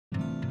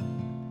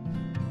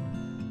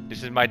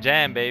This is my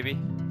jam, baby.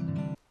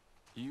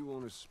 You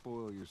want to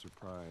spoil your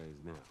surprise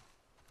now?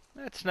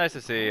 It's nice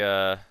to see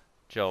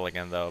Joel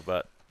again, though.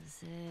 But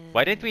Is it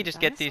why didn't we a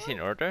just get these in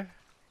dinosaur? order?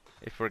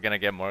 If we're gonna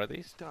get more of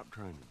these. Stop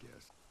trying to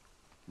guess.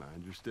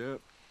 Mind your step.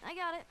 I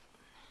got it.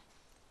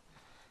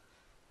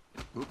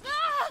 Oops.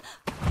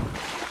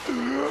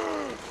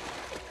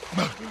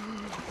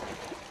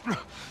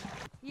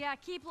 Yeah,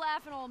 keep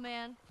laughing, old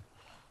man.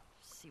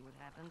 See what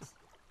happens.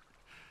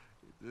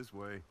 This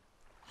way.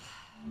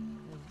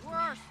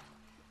 Worse.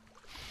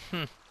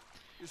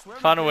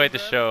 Fun way to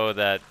show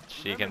that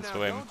she Remember can now,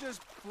 swim. Don't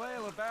just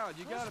flail about.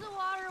 You Push gotta. the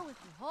water with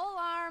your whole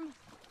arm.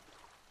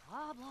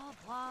 Blah, blah,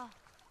 blah.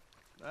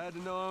 Glad to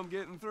know I'm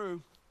getting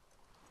through.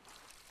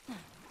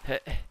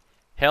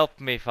 Help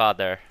me,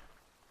 father.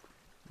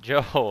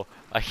 Joe,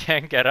 I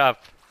can't get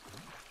up.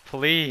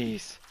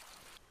 Please.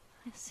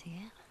 I see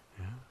it.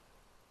 Yeah.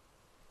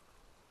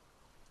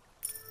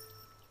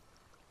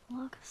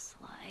 Looks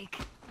like...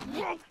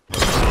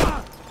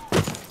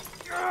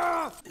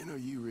 You know,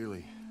 you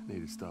really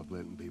need to stop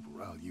letting people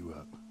rile you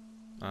up.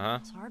 Uh-huh.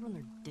 It's hard when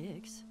they're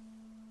dicks.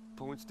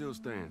 Point still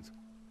stands.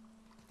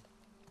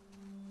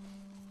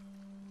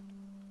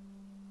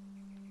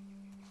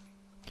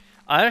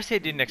 I honestly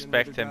didn't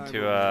expect him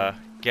to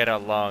get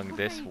along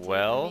this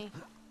well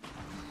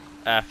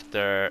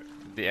after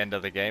the end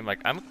of the game.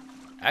 Like, I'm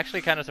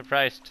actually kind of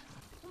surprised.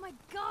 Oh my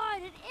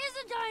god, it is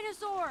a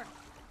dinosaur!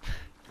 Yes,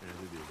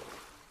 it is.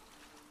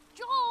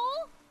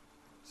 Joel!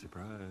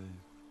 Surprise.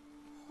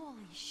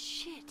 Holy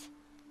shit.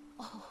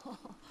 Oh,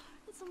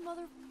 it's a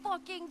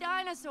motherfucking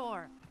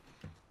dinosaur.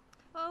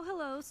 Oh,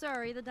 hello.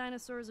 Sorry, the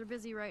dinosaurs are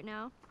busy right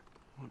now.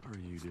 What are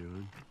you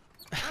doing?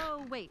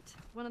 Oh, wait.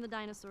 One of the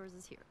dinosaurs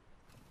is here.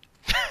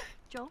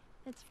 Joel,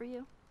 it's for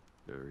you.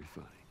 Very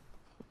funny.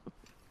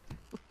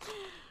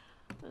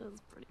 That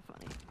was pretty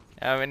funny.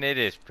 I mean, it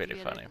is pretty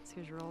You get funny. it? It's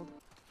 'cause you're old.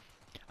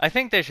 I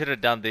think they should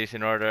have done these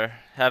in order.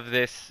 Have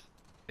this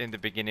in the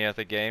beginning of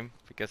the game,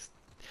 because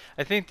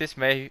I think this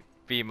may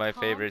be my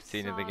favorite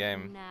scene in the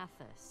game.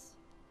 Compsognathus.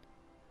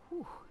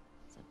 Whew,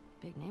 it's a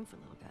big name for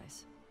little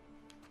guys.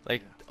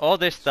 Like, all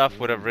this stuff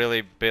would have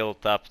really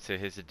built up to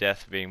his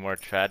death being more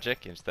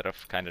tragic instead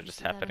of kind of You just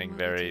see that in happening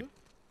movie very too?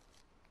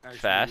 Actually,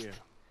 fast yeah.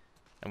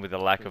 and with a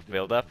lack of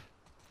build-up.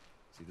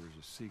 See, there's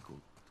a sequel.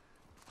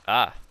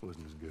 Ah.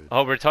 Wasn't as good.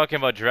 Oh, we're talking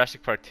about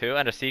Jurassic Park 2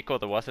 and a sequel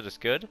that wasn't as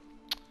good?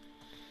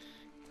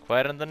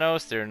 Quite on the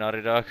nose there,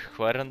 Naughty Dog.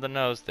 Quite on the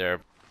nose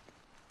there.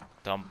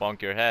 Don't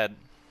bonk your head.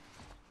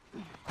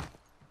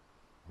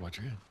 Watch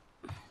your head.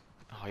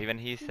 Oh, even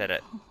he said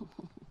it.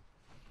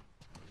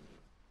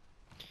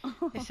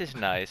 This is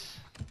nice.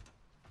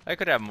 I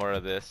could have more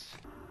of this.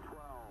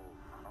 12,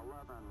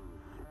 11,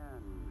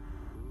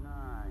 10, 9,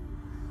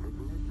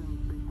 ignition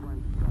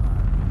sequence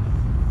start.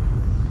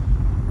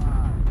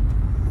 5,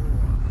 4,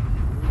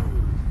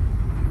 3,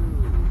 2,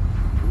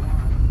 1,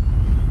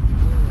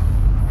 0.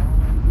 All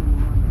engine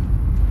running.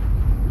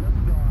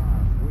 Liftoff.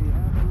 We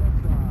have a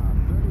liftoff.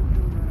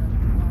 32 minutes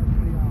past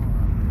the hour.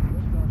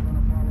 Liftoff on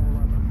Apollo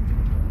 11.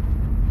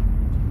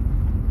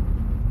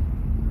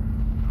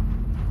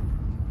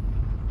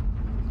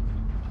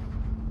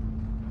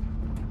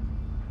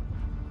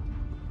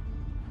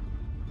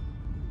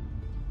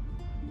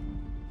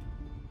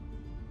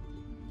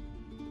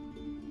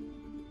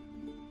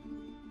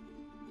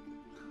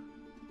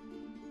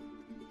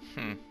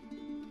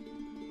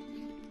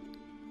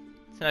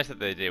 It's nice that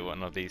they did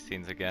one of these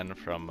scenes again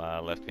from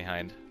Left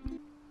Behind.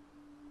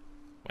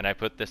 When I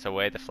put this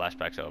away, the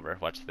flashback's over.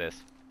 Watch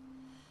this.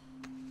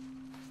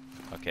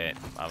 Okay,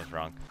 I was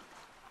wrong.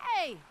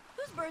 Hey,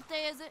 whose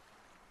birthday is it?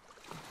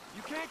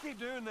 You can't keep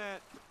doing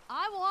that.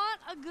 I want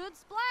a good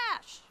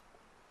splash.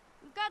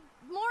 We've got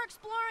more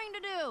exploring to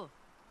do.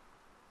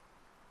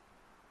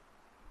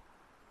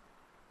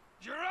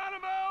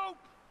 Geronimo!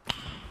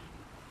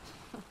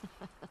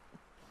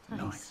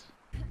 Nice.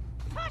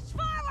 Push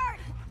forward!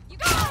 You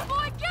got her,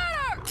 boy! Get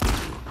her!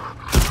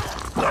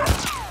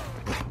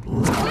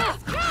 Yes,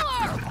 kill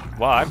her!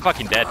 Wow, I'm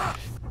fucking dead.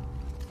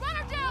 Run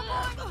her down,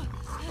 boy!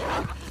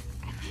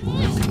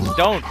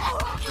 Don't!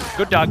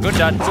 Good dog, good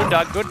dog, good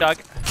dog, good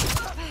dog.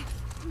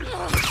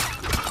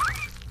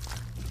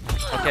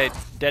 Okay,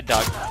 dead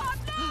dog.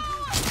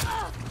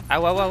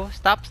 Ow, ow, ow.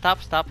 Stop,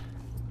 stop, stop.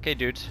 Okay,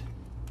 dudes.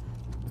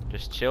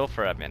 Just chill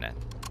for a minute.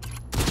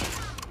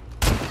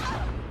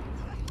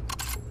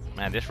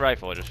 Man, this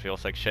rifle just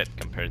feels like shit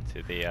compared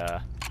to the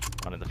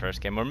one in the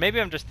first game. Or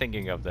maybe I'm just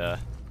thinking of the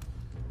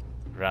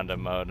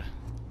random mode.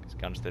 Because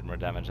guns did more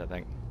damage, I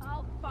think.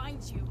 I'll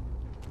find you.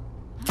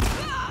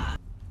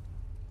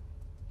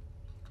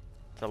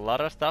 It's a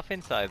lot of stuff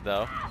inside,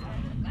 though.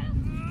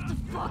 What the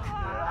fuck?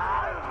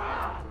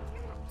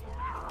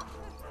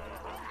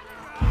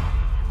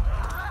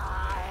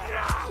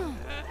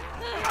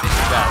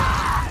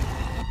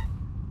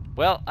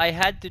 Well, I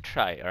had to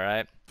try,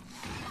 alright?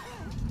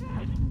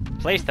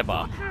 Place the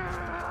bomb.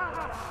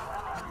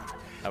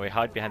 Now we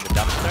hide behind the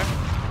dumpster.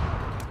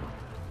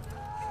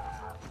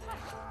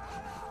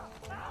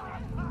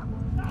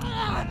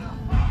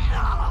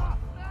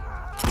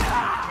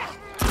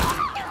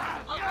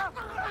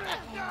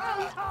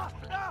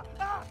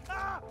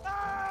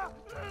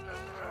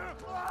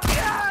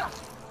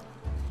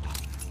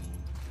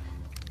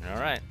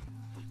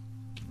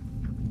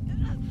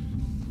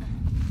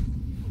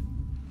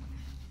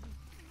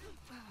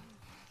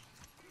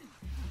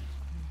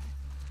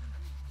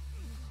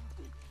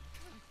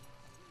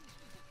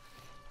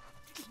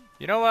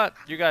 You know what?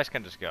 You guys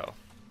can just go.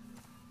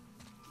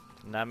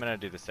 And I'm gonna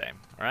do the same.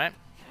 Alright?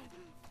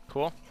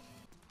 Cool.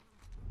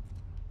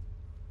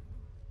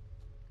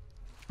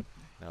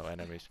 No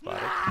enemy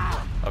spotted.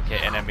 Okay,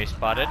 enemy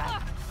spotted.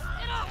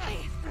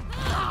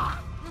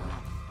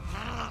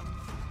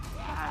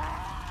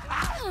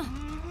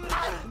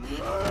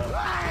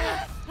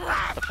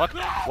 The fuck?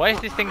 Why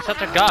is this thing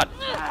such a god?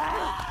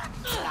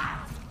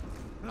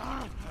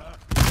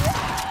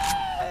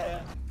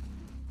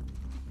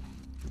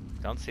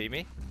 Don't see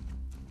me.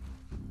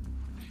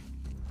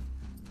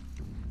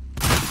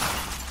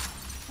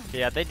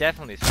 Yeah, they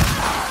definitely saw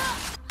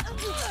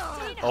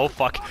me. Oh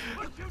fuck.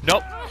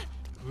 Nope.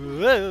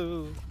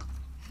 Whoa.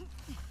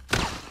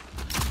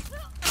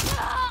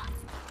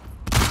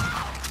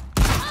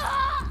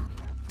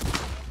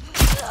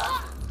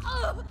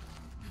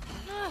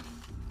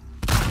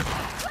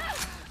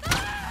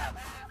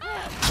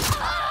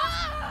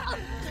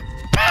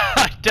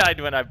 I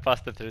died when I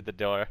busted through the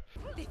door.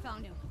 They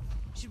found him.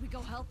 Should we go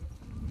help?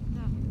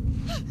 No.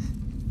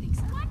 Think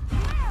so.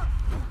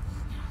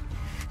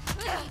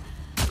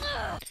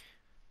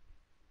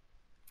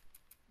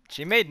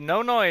 She made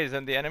no noise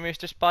and the enemies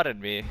just spotted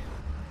me.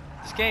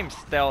 This game's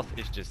stealth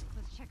is just...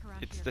 Let's check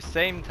around It's here. the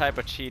same type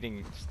of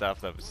cheating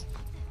stuff that was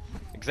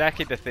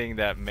exactly the thing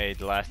that made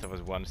The Last of Us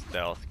 1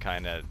 stealth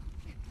kinda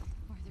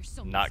Why, there's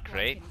so many not squad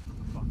great. getting-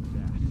 Fuck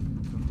that.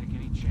 Don't take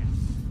any chance.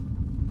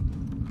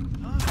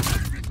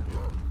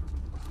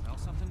 Smell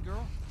something,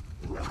 girl?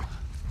 What?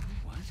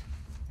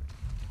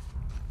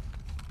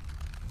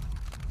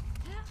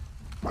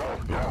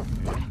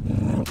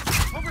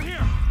 Over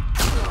here!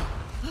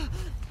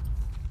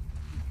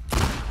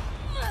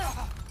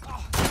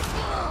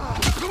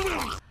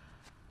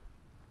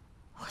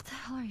 What the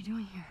hell are you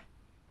doing here?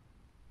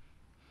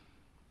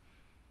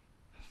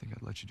 I think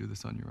I'd let you do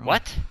this on your own.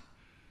 What?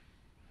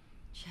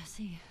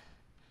 Jesse.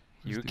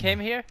 You Who's came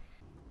doing here?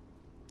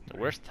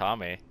 Where's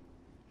Tommy?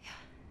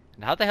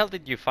 And how the hell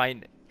did you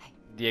find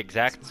the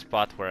exact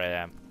spot where I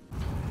am?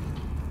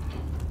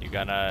 You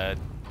gonna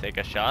take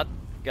a shot,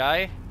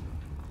 guy?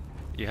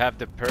 You have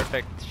the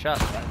perfect shot.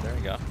 There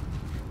you go.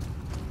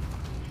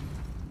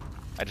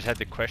 I just had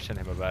to question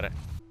him about it.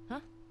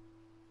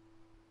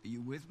 Are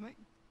you with me?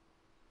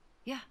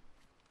 Yeah.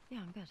 Yeah,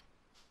 I'm good.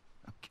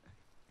 Okay.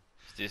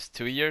 Is this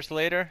 2 years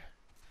later?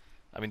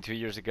 I mean 2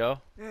 years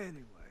ago? Anyway.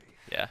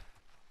 Yeah.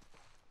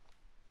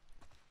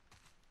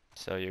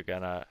 So you're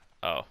gonna...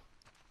 Oh.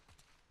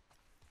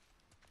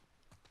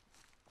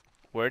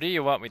 Where do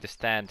you want me to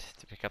stand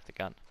to pick up the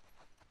gun?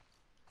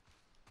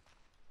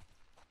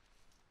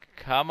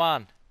 Come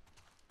on.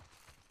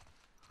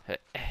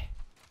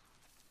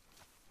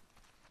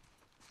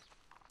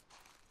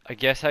 I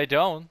guess I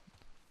don't.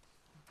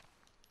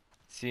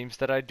 Seems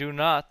that I do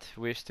not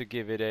wish to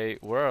give it a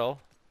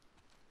whirl.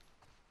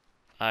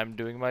 I'm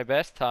doing my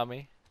best,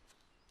 Tommy.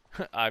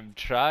 I'm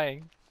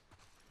trying.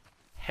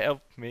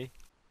 Help me.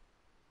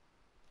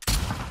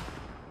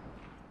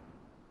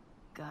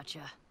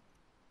 Gotcha.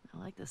 I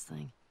like this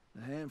thing.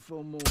 A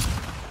handful more.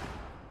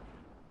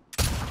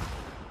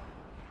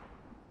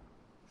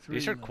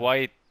 These are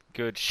quite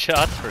good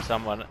shots for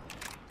someone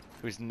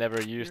who's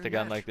never used a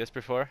gun like this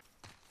before.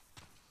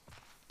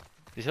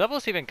 These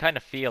levels even kind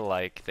of feel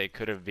like they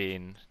could have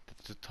been the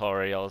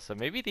tutorials, so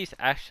maybe these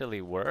actually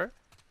were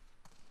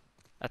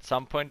at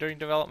some point during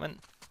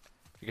development.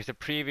 Because the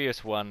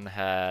previous one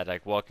had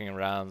like walking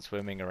around,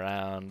 swimming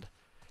around.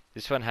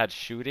 This one had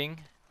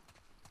shooting.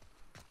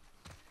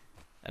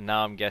 And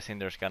now I'm guessing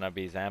there's gonna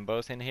be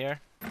Zambos in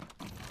here.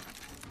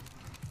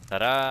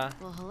 Ta-da!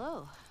 Well,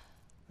 hello.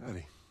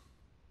 Howdy.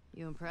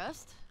 You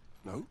impressed?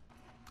 Nope.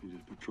 You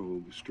just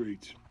patrol the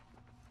streets.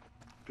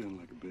 Feeling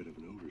like a bit of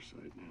an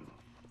oversight now.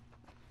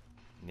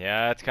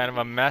 Yeah, it's kind of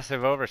a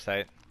massive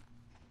oversight.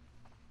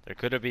 There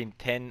could have been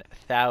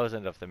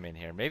 10,000 of them in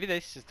here. Maybe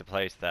this is the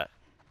place that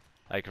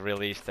like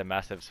released a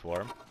massive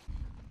swarm.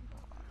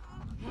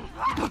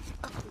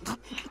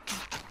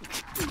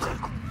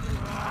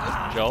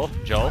 Joel.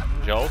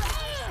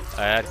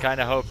 I had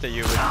kind of hoped that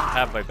you would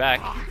have my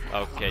back.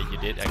 Okay, you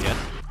did, I guess.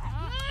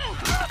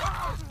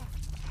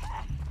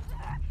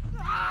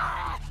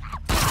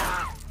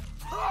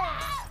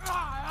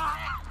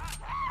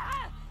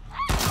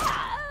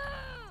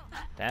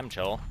 Damn,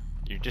 Joel.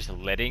 You're just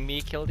letting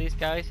me kill these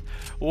guys?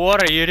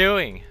 What are you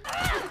doing?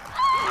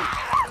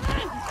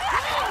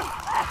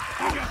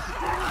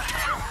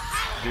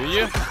 Do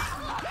you?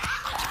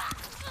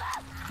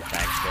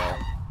 Thanks, Joel.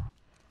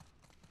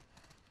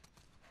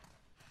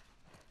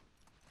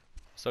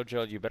 So,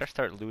 Joel, you better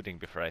start looting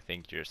before I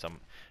think you're some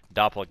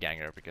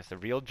doppelganger, because the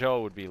real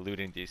Joe would be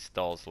looting these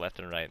stalls left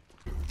and right.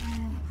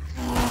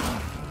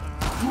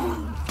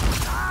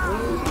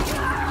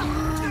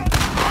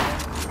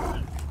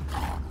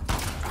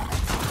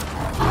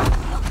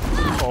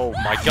 Oh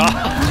my god!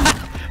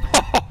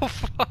 Oh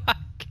fuck!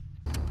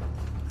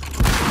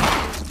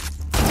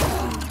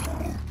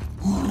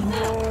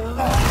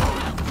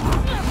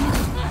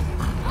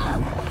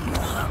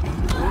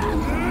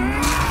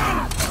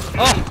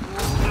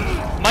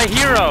 Oh! My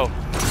hero!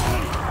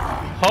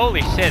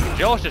 Holy shit,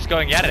 Joel's just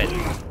going at it.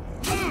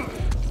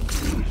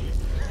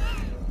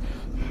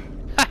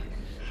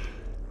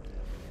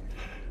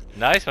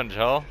 Nice one,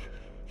 Joel.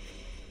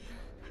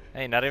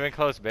 Hey, not even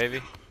close,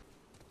 baby.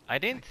 I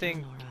didn't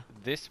think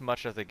this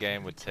much of the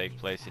game would take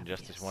place in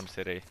just this one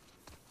city.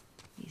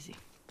 Easy.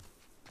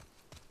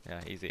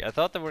 Yeah, easy. I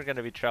thought that we're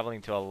gonna be traveling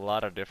to a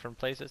lot of different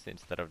places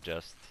instead of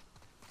just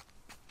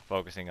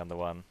focusing on the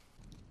one.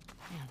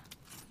 Man,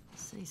 the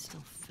city's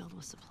still filled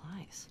with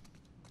supplies.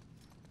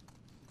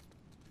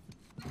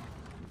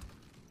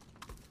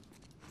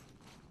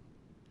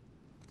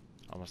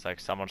 Almost like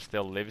someone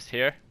still lives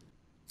here.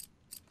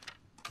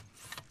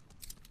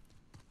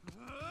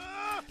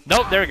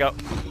 Nope, there we go.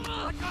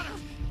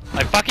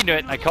 I fucking knew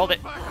it. I called it.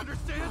 I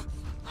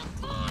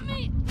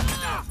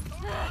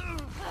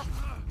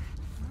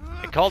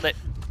called it.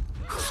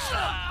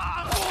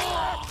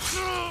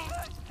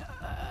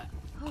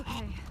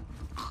 Okay.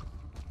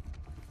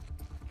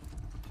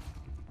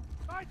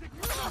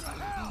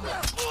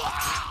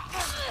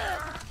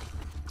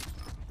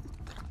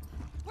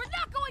 We're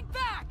not going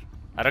back.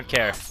 I don't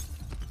care.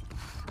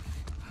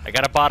 I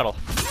got a bottle.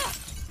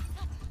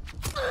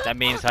 That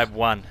means I've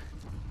won.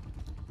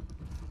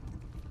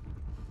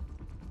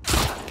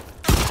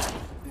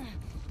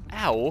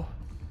 Ow.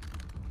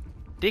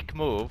 Dick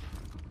move.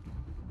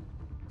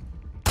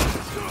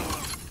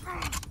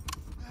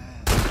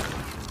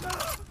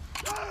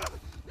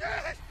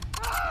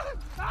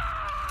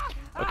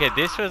 Okay,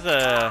 this was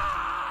a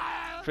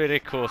pretty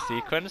cool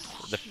sequence.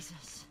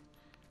 Jesus.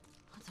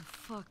 What the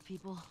fuck,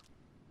 people?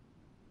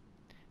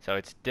 So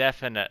it's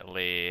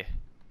definitely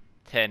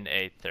 10,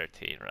 8,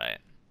 13, right?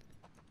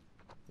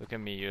 Look at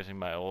me using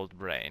my old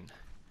brain.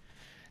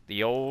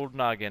 The old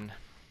noggin.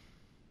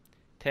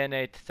 10,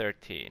 8,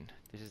 13.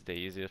 This is the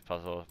easiest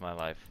puzzle of my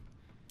life.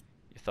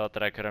 You thought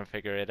that I couldn't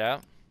figure it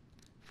out?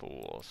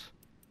 Fools.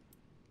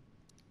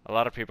 A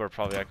lot of people are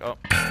probably like, oh.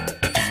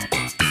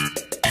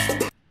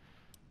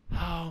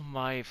 Oh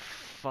my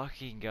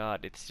fucking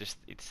god. It's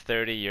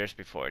 30 years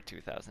before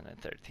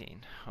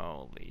 2013.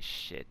 Holy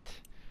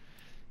shit.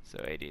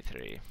 So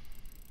 83.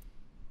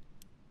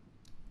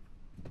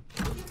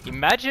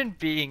 Imagine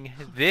being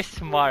this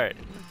smart.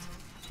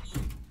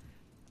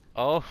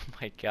 Oh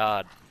my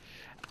god.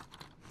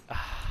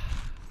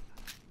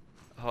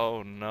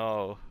 Oh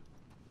no.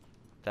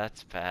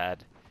 That's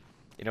bad.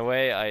 In a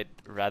way, I'd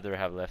rather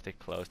have left it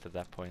closed at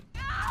that point.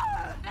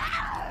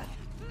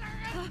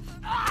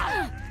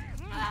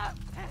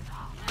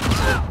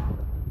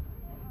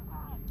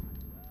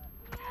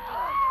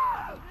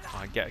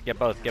 Oh, get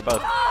both, get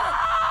both.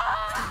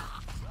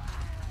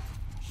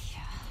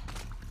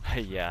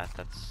 Yeah,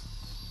 that's...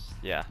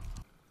 yeah.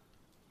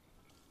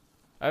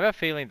 I have a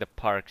feeling the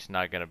park's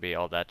not gonna be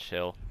all that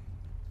chill.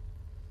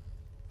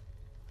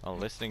 Oh,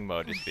 listening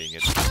mode is being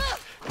it.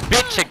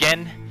 Bitch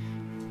again!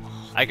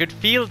 I could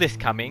feel this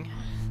coming.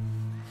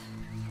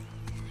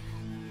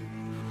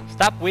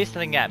 Stop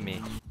whistling at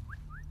me.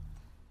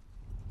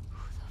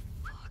 Who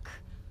the fuck?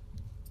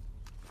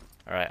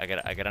 Alright, I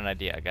got an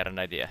idea, I got an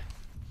idea.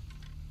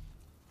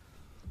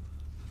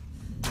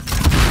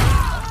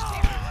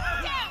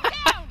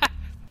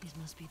 These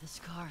must be the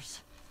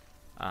scars.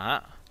 Uh-huh.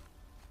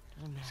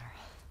 Doesn't matter.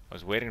 I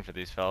was waiting for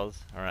these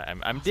fellas. Alright,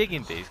 I'm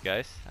digging these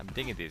guys. I'm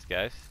digging these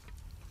guys.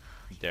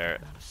 Their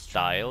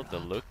style, the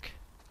look.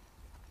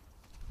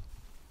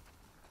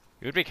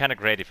 It would be kind of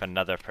great if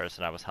another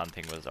person I was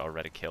hunting was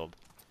already killed.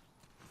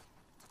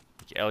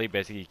 Like Ellie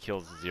basically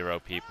kills 0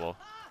 people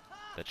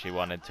that she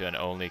wanted to and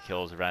only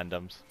kills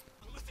randoms.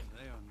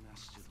 They are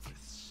nested with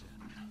sin.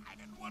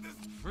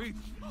 Free.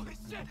 Oh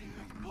shit!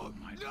 Oh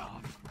my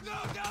god! No!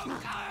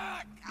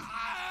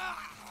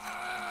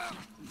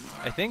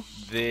 I think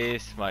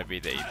this might be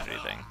the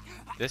E3 thing.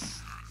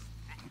 This...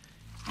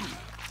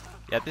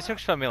 yeah, this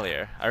looks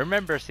familiar. I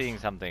remember seeing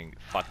something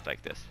fucked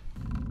like this.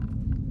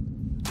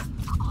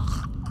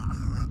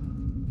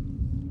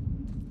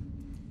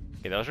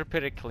 Okay, those are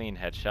pretty clean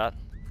headshot.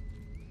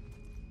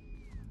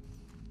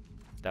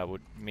 That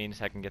would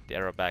means I can get the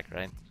arrow back,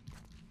 right?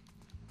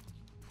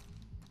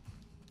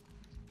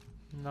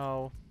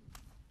 No.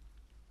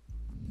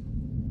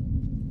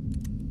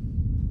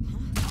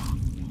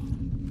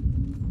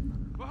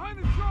 Behind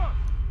the truck!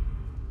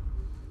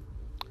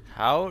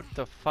 How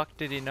the fuck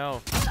did he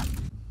know?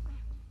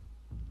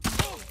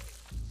 Oh,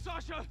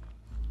 Sasha!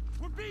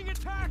 We're being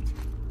attacked!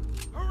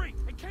 Hurry!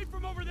 It came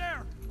from over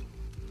there!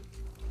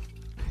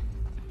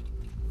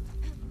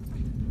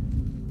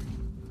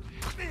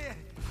 Man.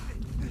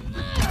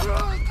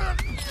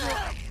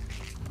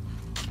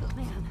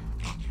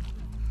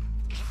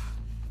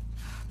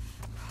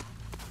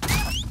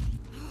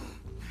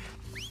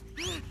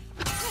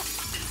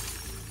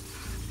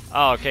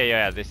 Oh, okay,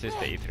 yeah, this is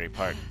the E3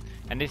 part.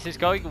 And this is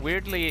going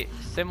weirdly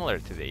similar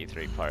to the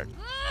E3 part.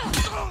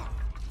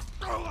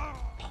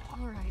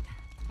 Alright.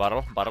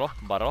 Bottle, bottle,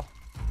 bottle.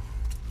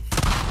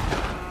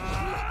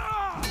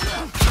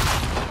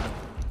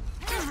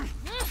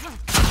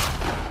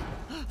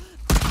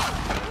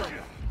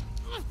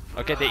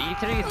 Okay, the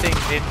E3 thing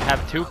didn't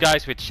have 2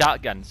 guys with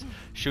shotguns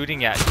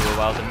shooting at you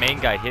while the main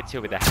guy hits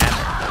you with a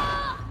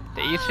hammer.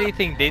 The E3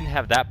 thing didn't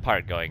have that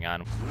part going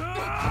on.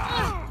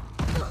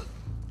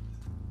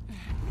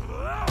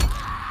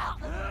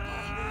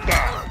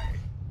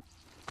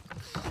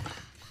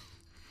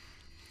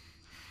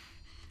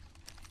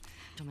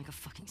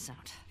 fucking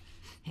sound.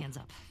 Hands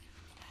up.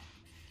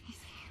 Easy.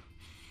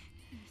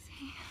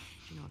 Easy.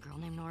 Do you know a girl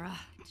named Nora?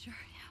 Sure,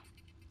 yeah.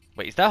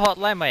 Wait, is that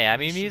Hotline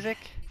Miami music?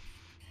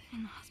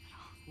 In the hospital.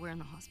 We're in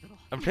the hospital.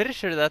 I'm pretty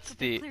sure that's But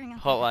they're the clearing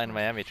out the Hotline paperwork.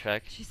 Miami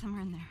track. She's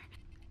somewhere in there.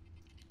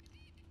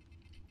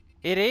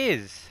 It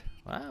is!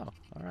 Wow,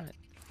 alright.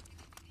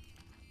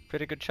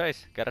 Pretty good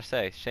choice, gotta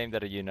say. Shame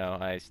that, you know,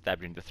 I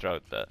stabbed you in the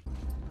throat, but...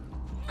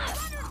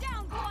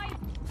 Down, boy!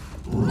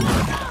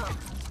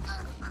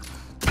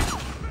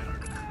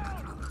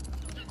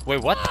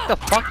 Wait, what the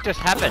fuck just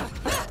happened?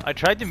 I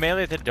tried to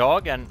melee the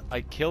dog and I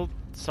killed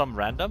some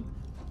random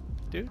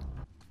dude?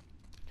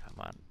 Come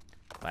on.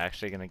 Am I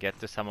actually gonna get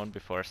to someone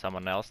before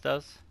someone else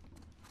does?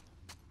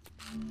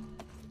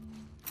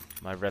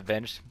 My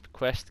revenge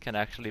quest can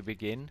actually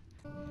begin.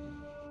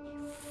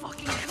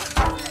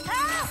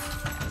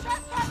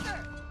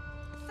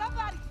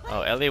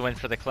 Oh, Ellie went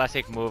for the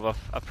classic move of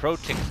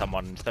approaching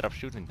someone instead of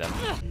shooting them.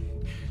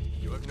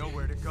 You have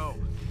nowhere to go.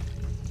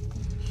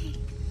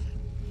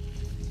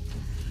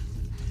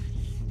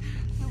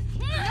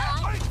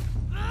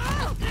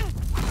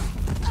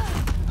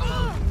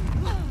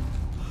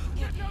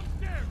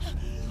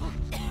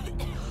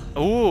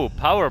 Ooh,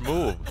 power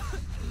move.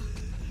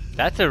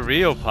 That's a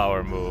real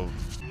power move.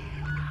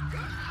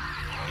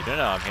 You don't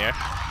know I'm here.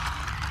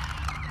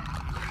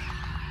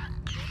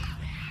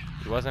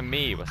 It wasn't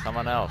me, it was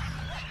someone else.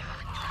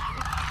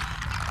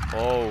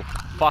 Oh,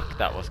 fuck,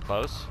 that was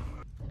close.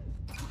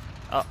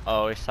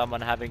 Uh-oh, is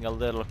someone having a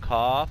little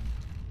cough?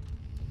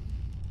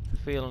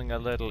 Feeling a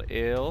little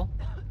ill?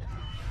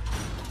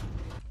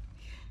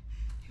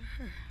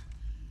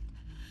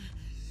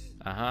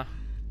 Uh-huh.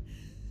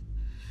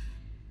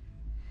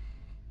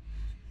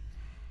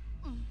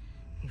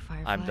 You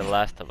I'm the Firefly?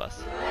 last of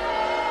us.